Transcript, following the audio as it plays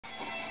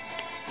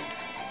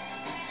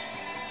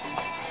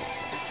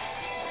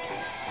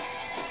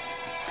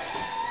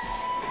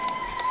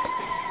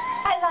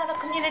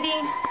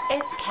community,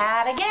 it's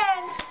Kat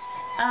again.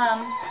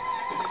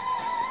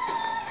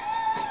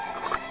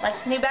 Like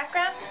the new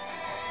background?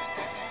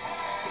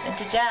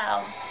 Vintage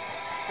Al.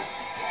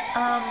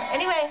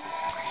 Anyway,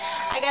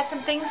 I got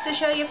some things to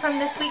show you from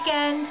this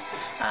weekend.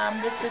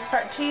 This is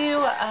part 2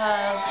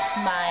 of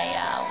my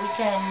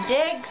weekend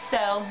dig,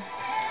 so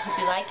hope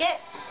you like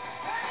it.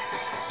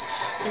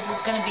 This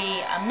is going to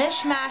be a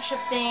mishmash of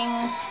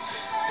things.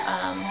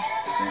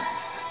 Since,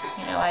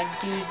 you know, I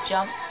do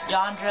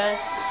genres.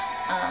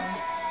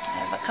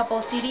 I have a couple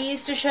of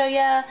CDs to show you,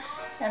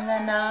 and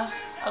then a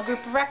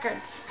group of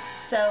records.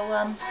 So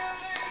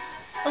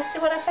let's see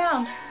what I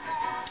found.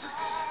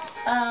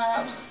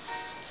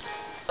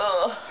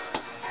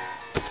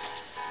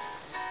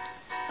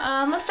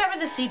 Let's start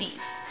with the CDs.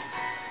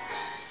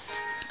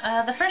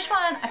 The first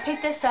one, I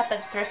picked this up at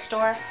a thrift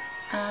store,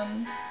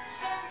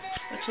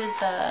 which is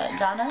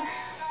Donna.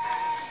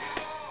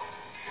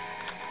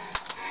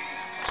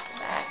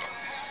 Back.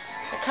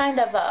 They're kind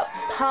of a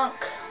punk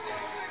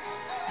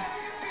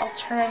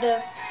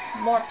alternative,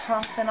 more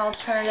punk than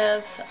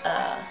alternative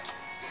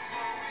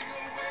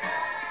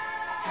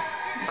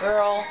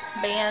girl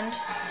band.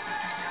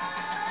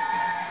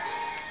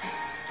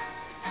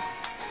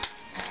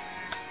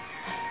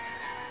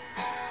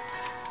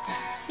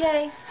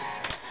 Yay.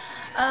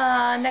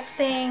 Next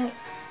thing,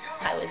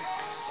 I was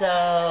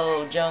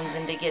so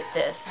jonesing to get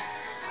this,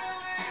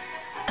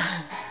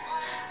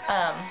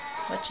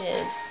 which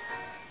is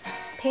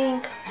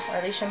Pink or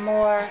Alicia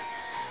Moore,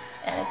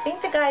 and I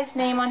think the guy's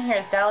name on here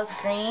is Dallas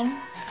Green.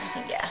 I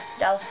think, yeah,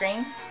 Dallas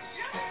Green.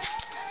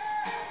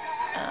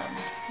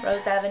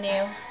 Rose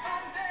Avenue.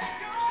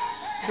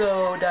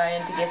 So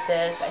dying to get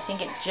this. I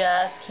think it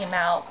just came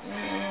out.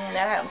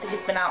 I don't think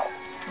it's been out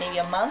maybe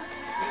a month.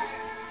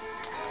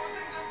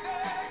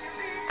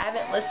 I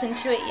haven't listened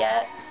to it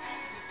yet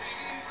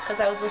because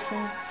I was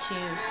listening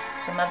to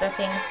some other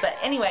things, but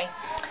anyway,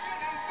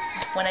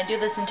 when I do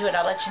listen to it,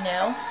 I'll let you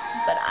know.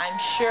 But I'm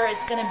sure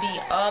it's going to be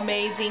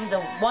amazing.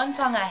 The one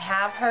song I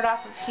have heard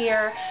off of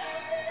here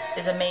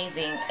is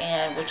amazing,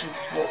 and which is,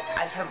 well,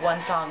 I've heard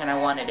one song and I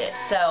wanted it,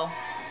 so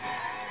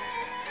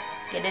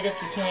get it if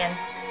you can.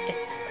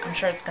 I'm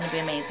sure it's going to be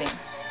amazing.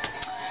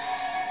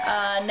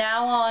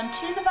 Now on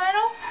to the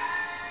vinyl.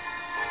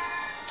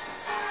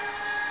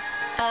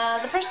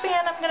 The first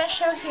band I'm going to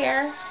show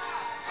here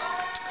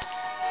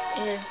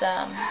is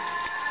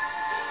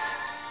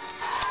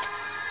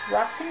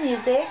Roxy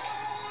Music.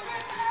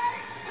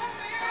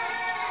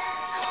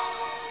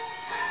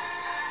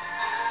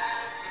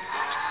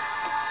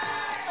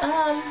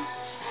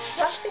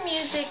 Roxy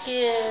Music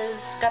is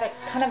got a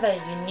kind of a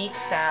unique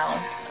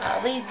sound.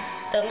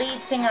 The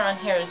lead singer on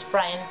here is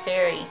Bryan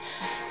Ferry,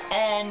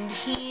 and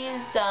he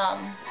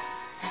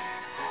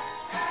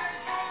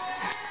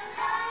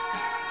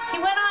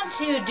went on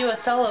to do a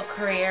solo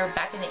career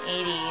back in the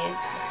 80s,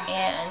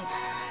 and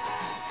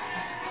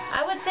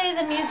I would say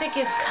the music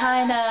is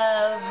kind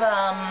of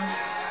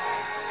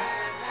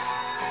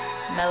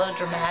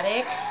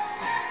melodramatic.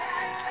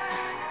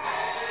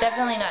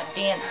 Definitely not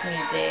dance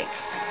music.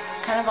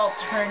 Kind of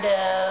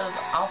alternative,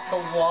 off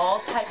the wall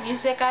type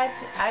music, I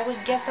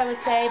would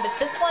say. But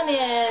this one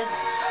is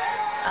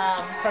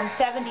from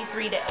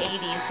 73 to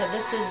 80, so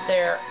this is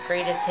their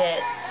greatest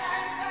hits.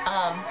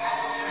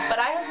 But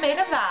I have made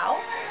a vow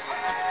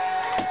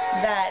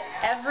that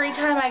every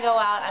time I go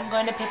out, I'm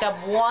going to pick up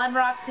one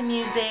Roxy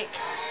Music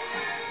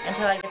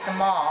until I get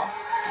them all.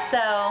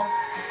 So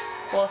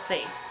we'll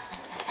see.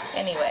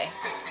 Anyway,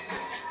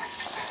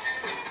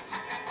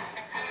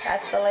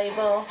 that's the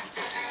label.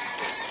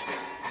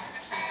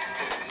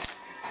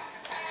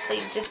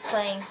 Sleeve just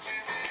plain.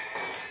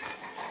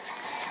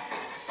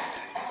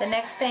 The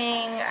next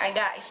thing I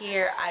got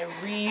here, I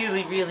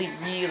really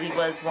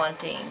was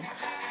wanting.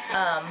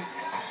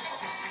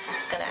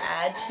 It's gonna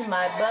add to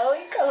my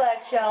Bowie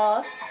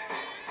collection.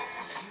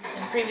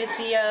 In the previous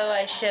video,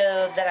 I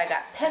showed that I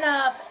got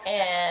Pinup,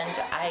 and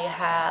I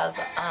have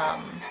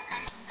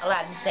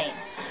Aladdin Sane,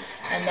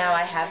 and now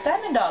I have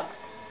Diamond Dogs,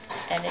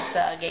 and it's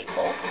a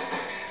gatefold.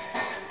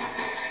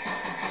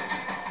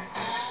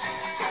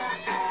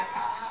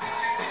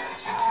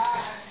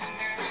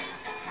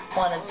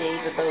 One of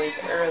David Bowie's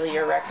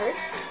earlier records.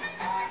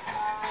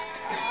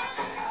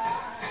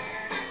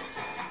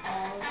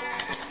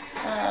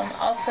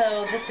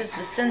 Also, this is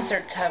the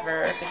censored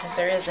cover, because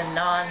there is a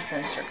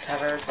non-censored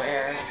cover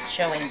where it's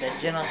showing the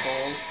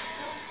genitals.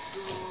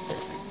 This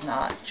is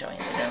not showing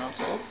the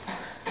genitals.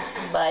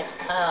 But,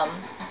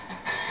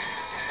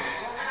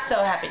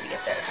 so happy to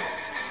get this.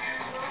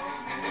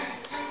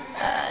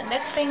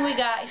 Next thing we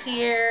got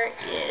here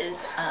is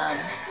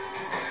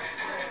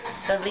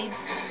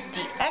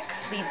the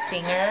ex-lead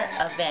singer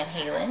of Van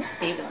Halen,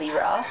 David Lee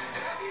Roth.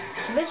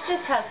 This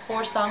just has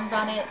 4 songs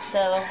on it,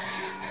 so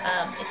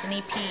it's an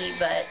EP,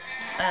 but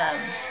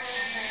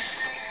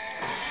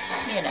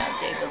you know,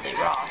 David Lee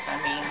Roth, I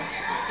mean,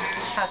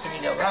 how can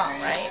you go wrong,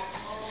 right?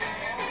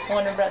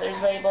 Warner Brothers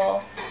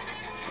label,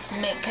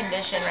 mint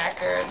condition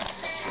record,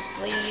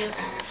 sleeve.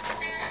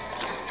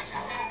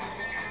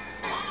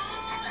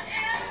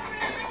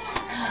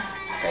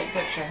 Great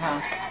picture,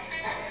 huh?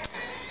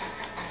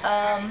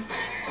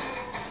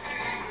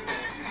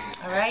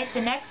 Alright,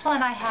 the next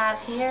one I have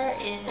here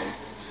is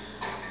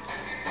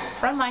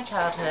from my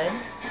childhood,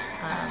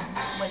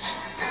 which,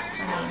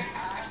 I mean,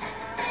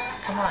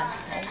 come on,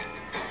 right?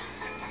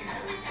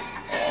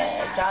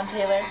 John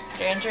Taylor,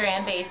 Duran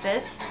Duran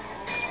bassist.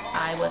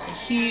 I was a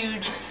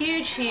huge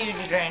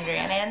Duran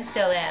Duran, and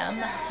still am,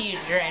 a huge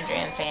Duran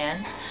Duran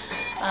fan.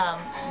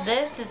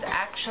 This is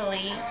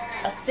actually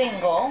a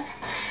single,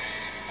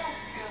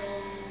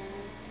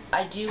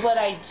 I Do What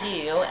I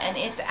Do, and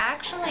it's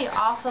actually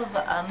off of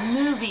a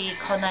movie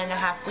called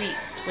 9.5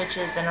 Weeks, which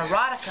is an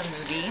erotica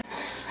movie.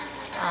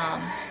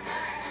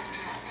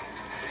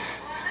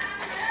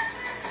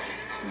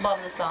 Love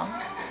the song.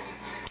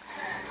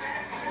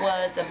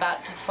 Was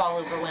about to fall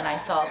over when I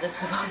saw this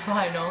was on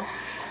vinyl.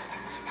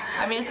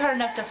 I mean, it's hard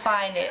enough to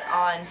find it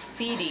on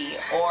CD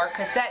or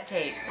cassette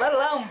tape, let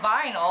alone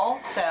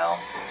vinyl, so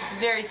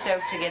very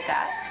stoked to get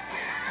that.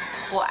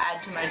 Will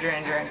add to my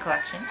Duran Duran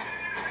collection.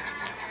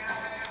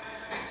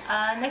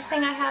 Next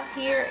thing I have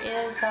here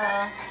is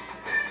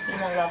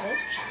Milla Jovovich.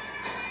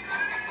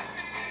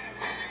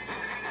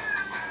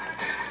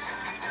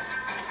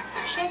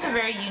 She has a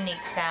very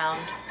unique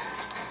sound.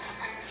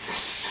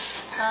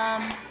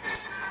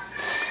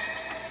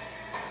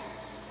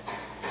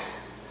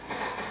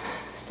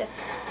 Stiff,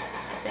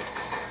 epic,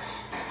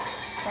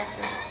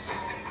 records,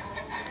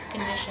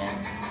 condition.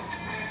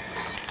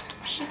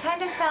 She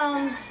kind of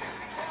sounds,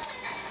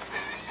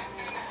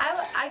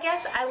 I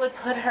guess I would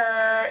put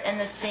her in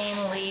the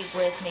same league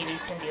with maybe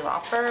Cyndi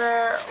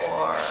Lauper,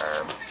 or,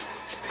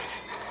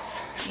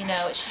 you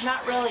know, she's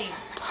not really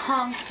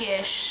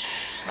punkish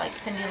like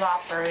Cyndi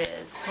Lauper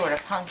is sort of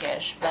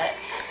punkish, but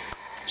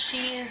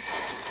she's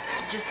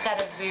just got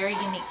a very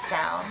unique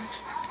sound,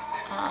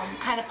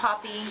 kind of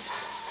poppy,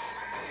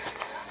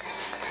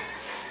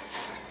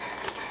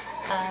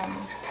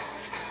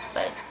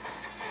 but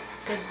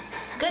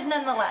good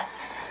nonetheless.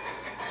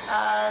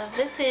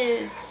 This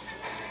is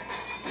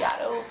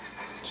Yotto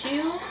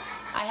 2.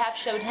 I have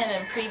showed him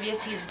in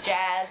previous. He's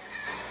jazz.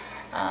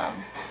 I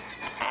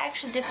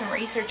actually did some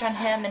research on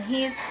him, and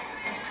he's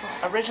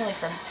originally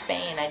from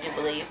Spain, I do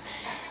believe,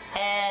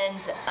 and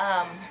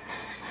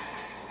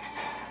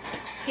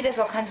he does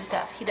all kinds of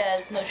stuff. He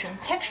does motion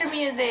picture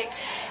music.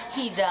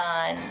 He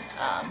done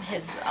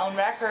his own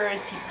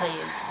records. He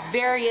plays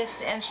various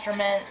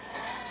instruments.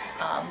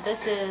 This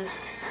is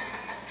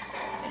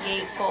a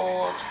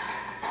gatefold.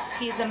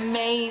 He's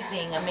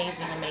amazing,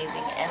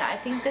 and I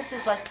think this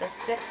is like the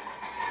 6th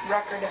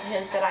record of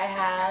his that I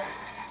have.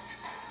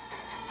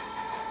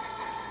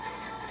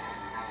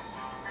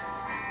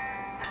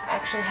 I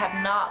actually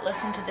have not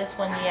listened to this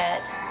one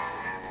yet,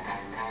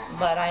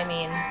 but I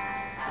mean,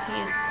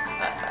 he's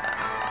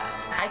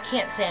I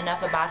can't say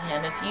enough about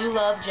him. If you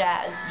love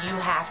jazz, you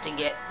have to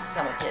get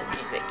some of his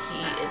music.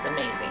 He is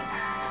amazing.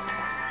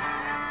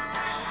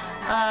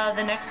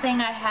 The next thing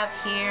I have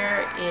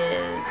here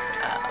is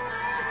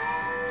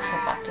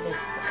provocative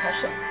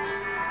percussion,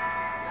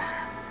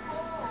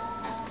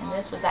 and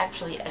this was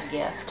actually a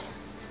gift,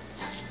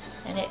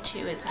 and it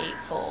too is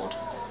gatefold.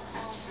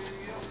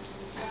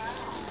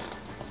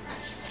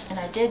 And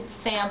I did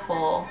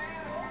sample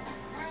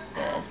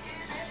this,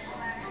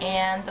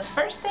 and the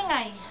first thing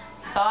I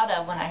thought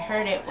of when I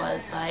heard it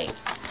was like,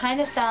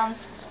 kind of sounds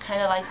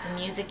kind of like the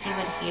music you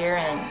would hear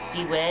in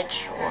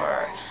Bewitched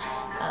or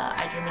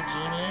I Dream of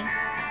Jeannie,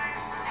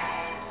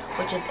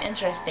 which is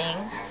interesting,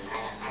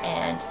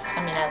 and I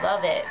mean, I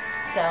love it.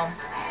 So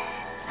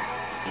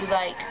if you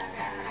like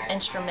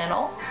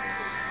instrumental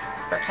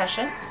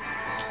percussion,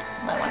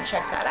 you might want to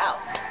check that out.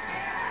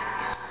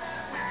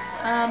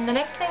 The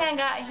next thing I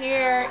got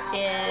here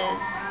is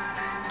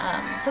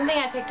something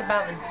I picked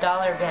about the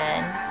dollar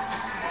bin,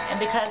 and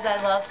because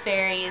I love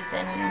fairies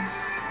and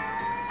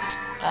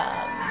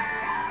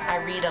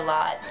I read a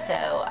lot,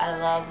 so I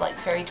love like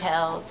fairy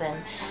tales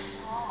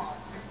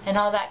and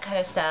all that kind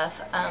of stuff,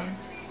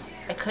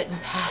 I couldn't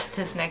pass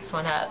this next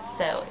one up.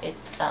 So it's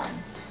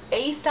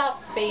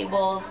Aesop's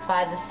Fables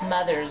by the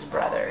Smothers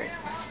Brothers.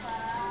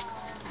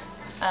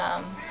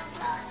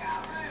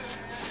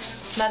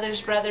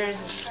 Smothers Brothers,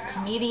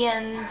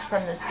 comedians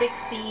from the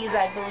 60s,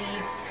 I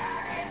believe.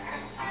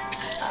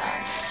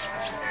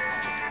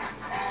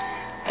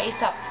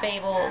 Aesop's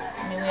Fables,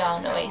 I mean, we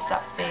all know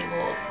Aesop's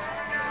Fables.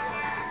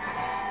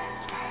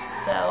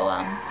 So,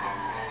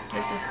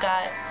 this has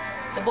got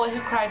The Boy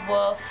Who Cried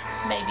Wolf,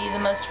 maybe the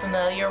most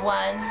familiar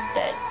one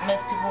that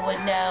most people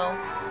would know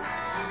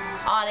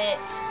on it,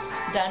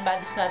 done by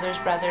the Smothers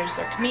Brothers.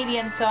 They're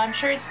comedians, so I'm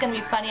sure it's going to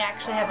be funny. I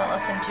actually haven't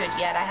listened to it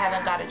yet. I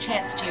haven't got a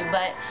chance to,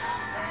 but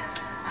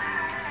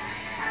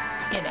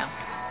you know.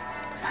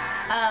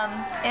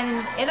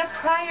 In a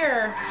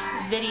prior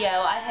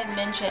video, I had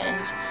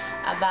mentioned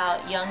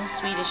about Young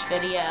Swedish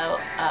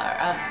Video,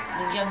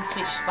 Young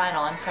Swedish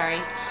Vinyl, I'm sorry,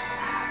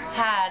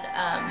 had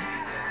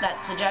that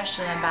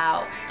suggestion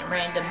about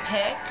random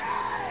pick,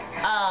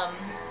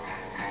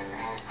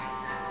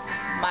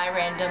 my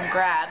random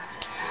grabs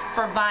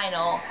for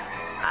vinyl.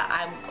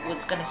 I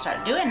was going to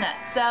start doing that.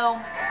 So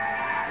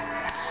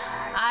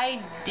I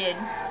did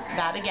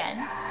that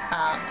again,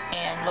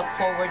 and look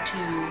forward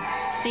to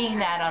seeing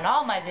that on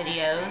all my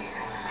videos.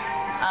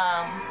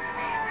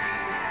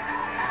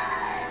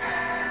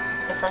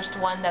 The first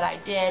one that I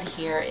did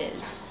here is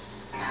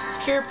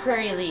Pure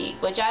Prairie League,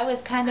 which I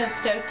was kind of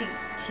stoked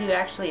to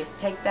actually have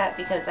picked that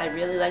because I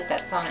really like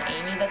that song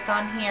Amy that's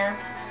on here.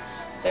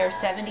 They're a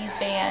 70s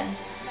band.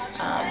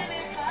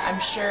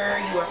 I'm sure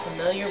you are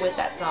familiar with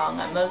that song.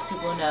 Most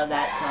people know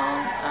that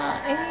song.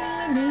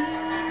 Amy,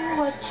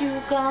 what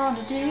you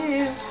gonna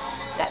do?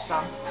 That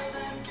song.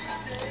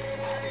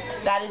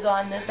 That is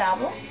on this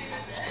album.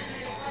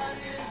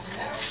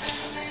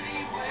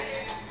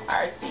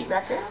 RC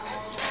Records.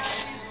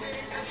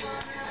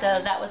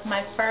 So that was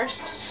my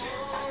first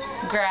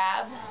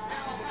grab,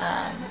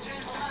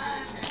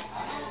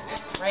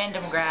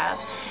 random grab.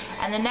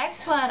 And the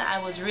next one I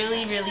was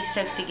really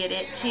stoked to get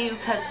it too,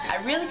 because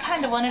I really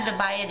kind of wanted to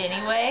buy it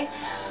anyway.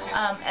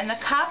 And the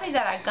copy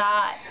that I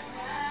got,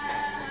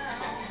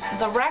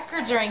 the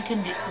records are in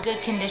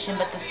good condition,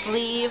 but the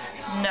sleeve,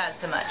 not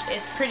so much.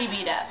 It's pretty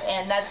beat up,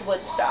 and that's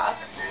Woodstock.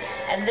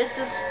 And this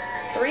is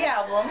 3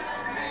 albums.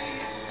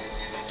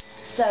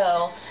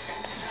 So,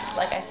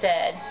 like I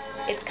said,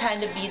 it's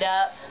kind of beat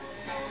up.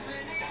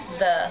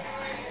 The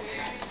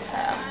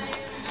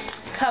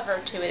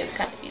cover to it is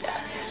kind of beat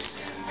up.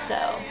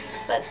 So,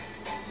 but,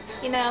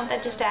 you know,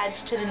 that just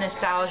adds to the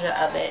nostalgia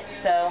of it.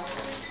 So,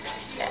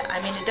 yeah,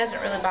 I mean, it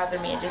doesn't really bother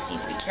me. I just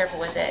need to be careful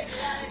with it.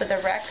 But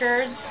the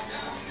records,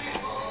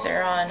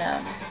 they're on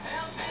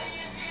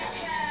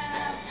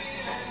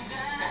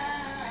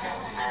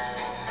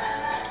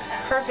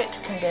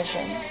perfect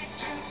condition.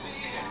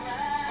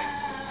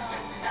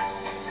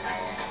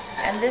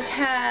 And this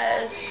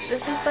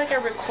is like a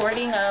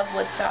recording of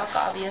Woodstock,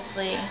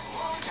 obviously.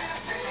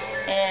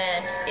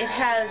 And it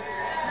has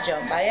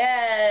Joan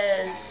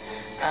Baez,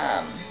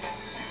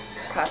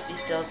 Crosby,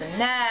 Stills and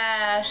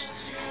Nash,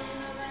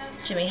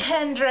 Jimi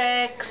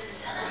Hendrix,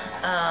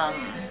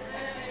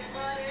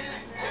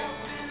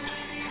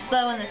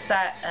 Slow and the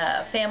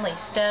Family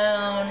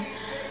Stone,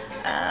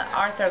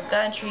 Arthur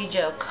Gundry,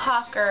 Joe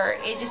Cocker.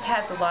 It just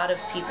has a lot of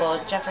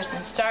people.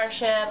 Jefferson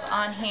Starship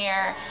on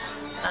here.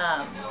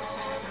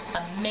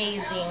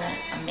 Amazing.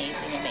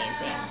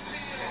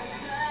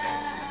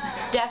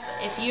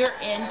 If you're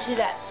into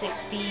that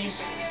 60s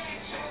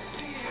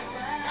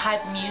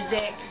type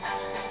music,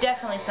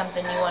 definitely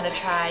something you want to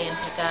try and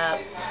pick up.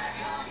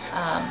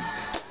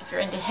 If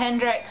you're into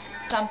Hendrix,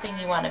 something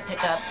you want to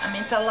pick up. I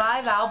mean, it's a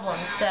live album,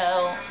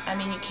 so I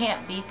mean, you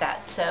can't beat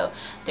that. So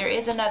there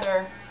is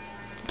another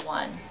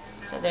one.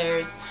 So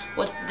there's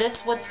this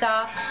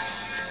Woodstock.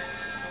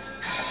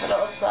 That's what it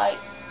looks like.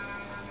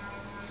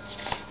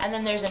 And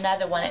then there's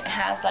another one. It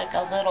has like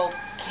a little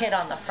kid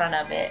on the front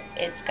of it.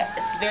 It's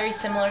very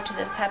similar to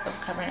this type of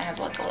cover, and it has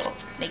like a little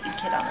naked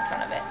kid on the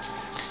front of it.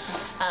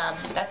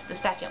 That's the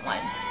second one.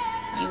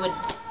 You would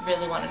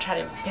really want to try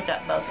to pick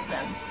up both of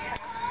them.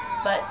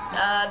 But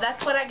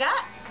that's what I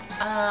got.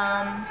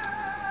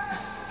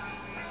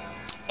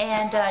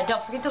 And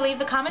don't forget to leave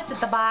the comments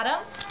at the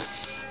bottom.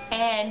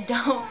 And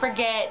don't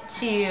forget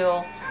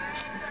to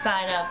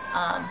sign up,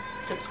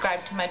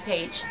 subscribe to my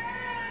page.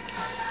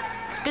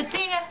 It's good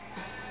seeing you.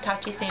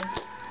 Talk to you soon.